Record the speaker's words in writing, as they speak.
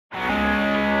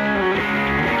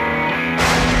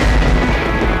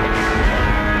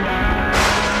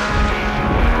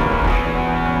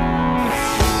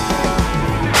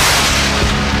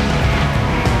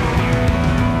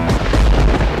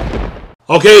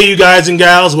Okay, you guys and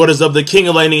gals, what is up? The King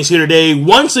of Lightning is here today.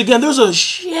 Once again, there's a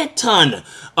shit ton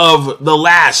of the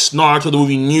last Naruto the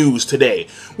movie news today,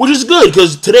 which is good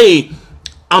because today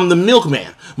I'm the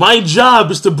milkman. My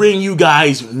job is to bring you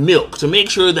guys milk to make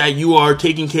sure that you are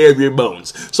taking care of your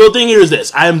bones. So the thing here is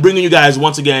this: I am bringing you guys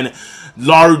once again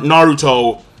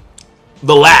Naruto,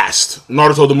 the last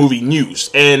Naruto the movie news,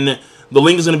 and the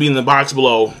link is going to be in the box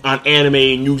below on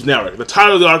Anime News Network. The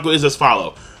title of the article is as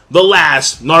follows: The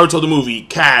last Naruto the movie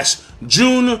casts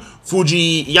Jun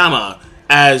Fukuyama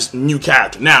as new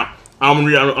character. Now, I'm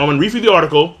gonna read through the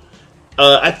article.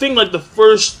 I think like the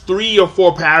first 3 or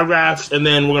 4 paragraphs, and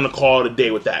then we're gonna call it a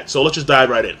day with that. So let's just dive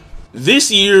right in. This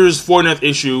year's 49th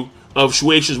issue of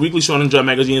Shueisha's Weekly Shonen Jump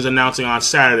magazine is announcing on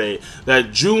Saturday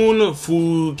that Jun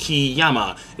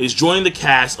Fukuyama is joining the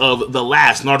cast of the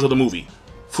last Naruto the movie.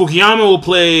 Fukuyama will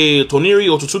play Toneri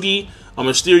Ōtsutsuki, a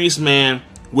mysterious man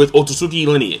with Ōtsutsuki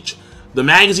lineage. The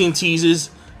magazine teases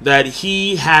that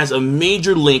he has a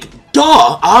major link,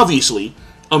 obviously,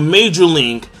 a major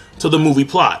link to the movie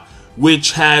plot,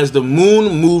 which has the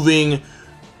moon moving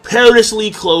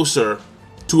perilously closer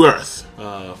to Earth.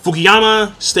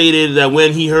 Fukuyama stated that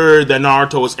when he heard that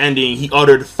Naruto was ending, he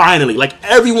uttered "finally," like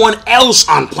everyone else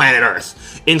on planet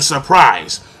Earth, in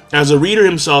surprise. As a reader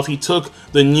himself, he took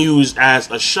the news as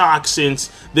a shock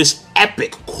since this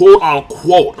epic,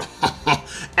 quote-unquote,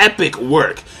 epic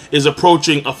work is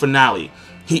approaching a finale.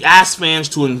 He asked fans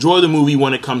to enjoy the movie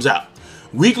when it comes out.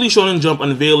 Weekly Shonen Jump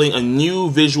unveiling a new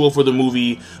visual for the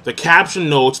movie. The caption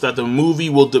notes that the movie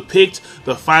will depict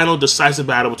the final decisive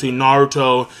battle between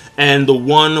Naruto and the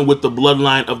one with the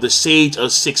bloodline of the Sage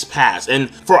of Six Paths. And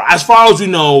for as far as we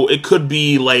know, it could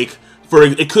be like,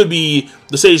 it could be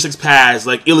the Sage of Six Paths,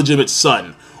 like illegitimate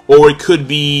son, or it could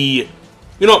be,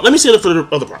 let me say that for the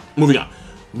other part. Moving on.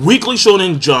 Weekly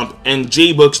Shonen Jump and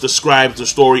J-Books describes the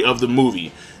story of the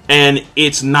movie and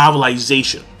its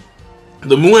novelization.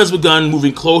 The moon has begun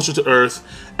moving closer to Earth.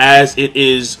 As it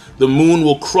is, the moon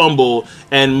will crumble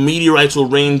and meteorites will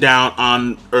rain down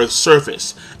on Earth's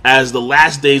surface. As the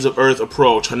last days of Earth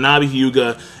approach, Hanabi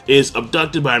Hyuga is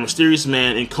abducted by a mysterious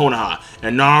man in Konoha,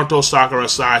 and Naruto, Sakura,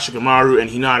 Sai, Shikamaru, and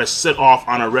Hinata set off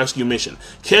on a rescue mission.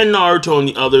 Can Naruto and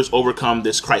the others overcome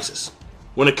this crisis?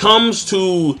 When it comes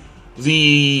to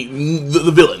the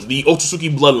villain, the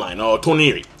Ōtsutsuki bloodline, or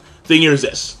Toneri, thing here is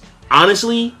this.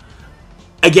 Honestly,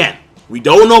 again, we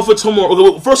don't know if it's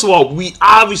Homura. First of all, we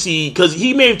obviously, because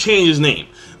he may have changed his name.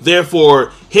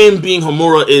 Therefore, him being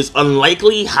Homura is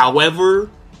unlikely. However,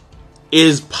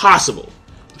 is possible.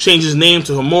 Change his name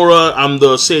to Homura. I'm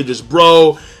the Sage's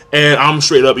bro, and I'm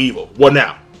straight up evil. What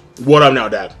now? What up now,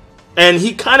 Dad? And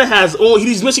he kind of has,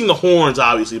 he's missing the horns,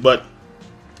 obviously, but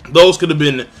those could have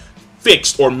been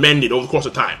fixed or mended over the course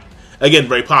of time. Again,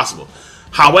 very possible.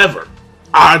 However,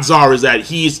 odds are is that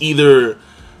he is either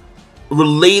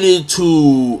related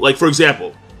to, like, for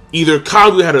example, either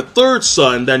Kaguya had a third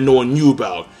son that no one knew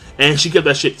about, and she kept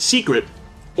that shit secret,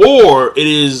 or it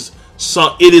is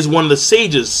one of the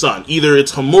Sage's son. Either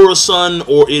it's Homura's son,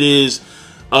 or it is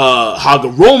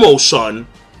Hagoromo's son,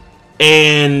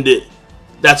 and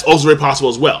that's also very possible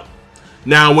as well.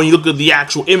 Now, when you look at the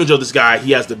actual image of this guy,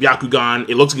 he has the Byakugan.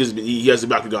 It looks like he has the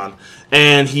Byakugan,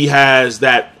 and he has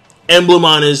that emblem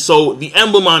on his, so the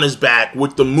emblem on his back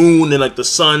with the moon and like the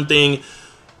sun thing,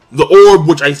 the orb,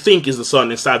 which I think is the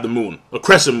sun inside the moon, a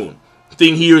crescent moon. The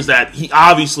thing here is that he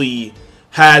obviously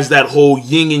has that whole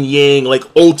yin and yang, like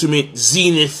ultimate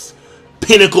zenith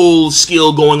pinnacle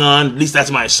skill going on. At least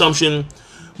that's my assumption.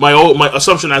 My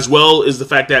assumption as well is the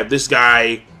fact that this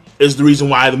guy is the reason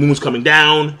why the moon's coming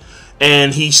down,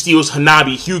 and he steals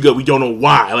Hanabi Hyuga. We don't know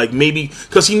why. Like, maybe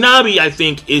because Hanabi, I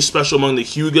think, is special among the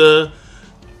Hyuga.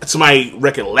 To my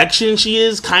recollection, she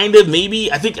is kind of,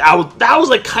 maybe. I think that was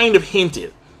like kind of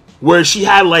hinted, where she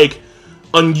had like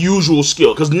unusual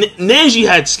skill. Because Neji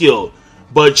had skill,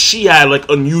 but she had like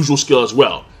unusual skill as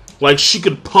well. Like, she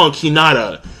could punk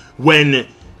Hinata when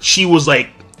she was like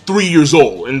 3 years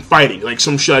old and fighting, like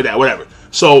some shit like that, whatever.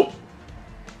 So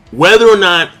whether or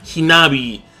not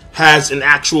Hanabi has an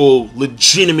actual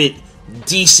legitimate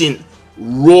decent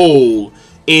role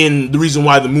in the reason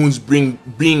why the moon's being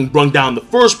brung down in the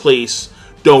first place,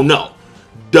 don't know.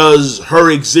 Does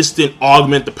her existence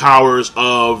augment the powers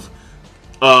of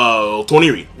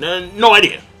Toneri? No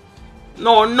idea.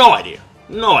 No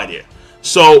idea.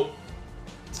 So,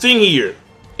 thing here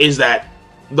is that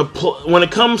when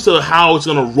it comes to how it's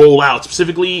going to roll out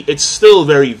specifically, it's still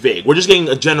very vague. We're just getting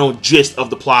a general gist of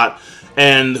the plot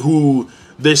and who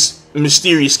this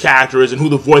mysterious character is and who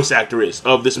the voice actor is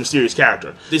of this mysterious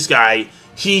character. This guy,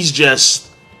 he's just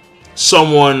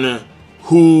someone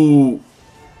who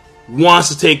wants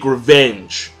to take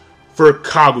revenge for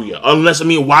Kaguya. Unless, I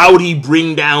mean, why would he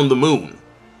bring down the moon?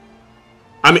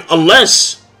 I mean,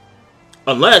 unless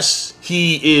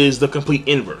he is the complete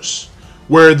inverse,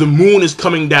 where the moon is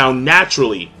coming down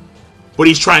naturally, but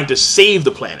he's trying to save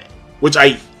the planet, which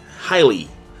I highly,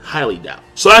 highly doubt.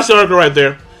 So that's the article right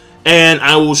there, and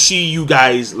I will see you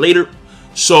guys later.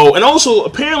 So, and also,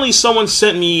 apparently someone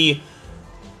sent me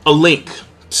a link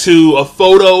to a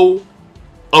photo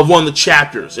of one of the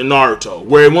chapters in Naruto,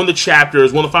 where in one of the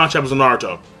chapters, one of the final chapters of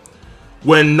Naruto,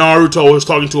 when Naruto was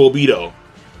talking to Obito,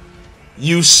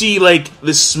 you see like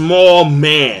this small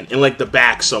man in like the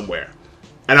back somewhere.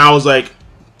 And I was like,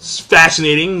 it's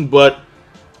fascinating, but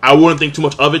I wouldn't think too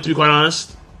much of it, to be quite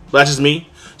honest. But that's just me.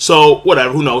 So,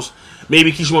 whatever, who knows.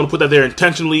 Maybe Kishi want to put that there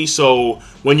intentionally, so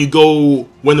when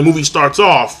the movie starts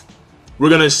off, we're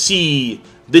going to see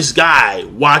this guy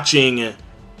watching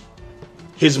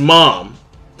his mom,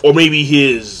 or maybe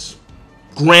his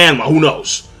grandma, who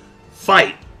knows,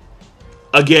 fight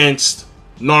against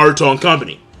Naruto and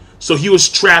company. So he was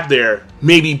trapped there,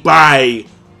 maybe by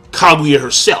Kaguya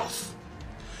herself.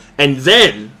 And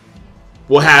then,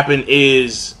 what happened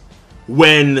is,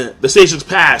 when the Stations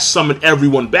Pass summoned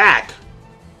everyone back,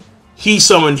 he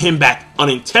summoned him back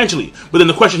unintentionally. But then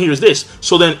the question here is this.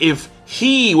 So then if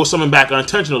he was summoned back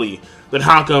unintentionally, then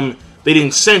how come they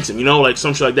didn't sense him? You know, like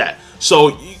some shit like that. So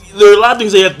there are a lot of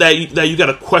things that you got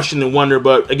to question and wonder.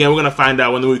 But again, we're going to find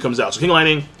out when the movie comes out. So King of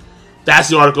Lightning, that's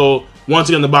the article. Once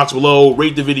again, in the box below.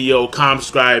 Rate the video, comment,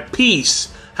 subscribe.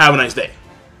 Peace. Have a nice day.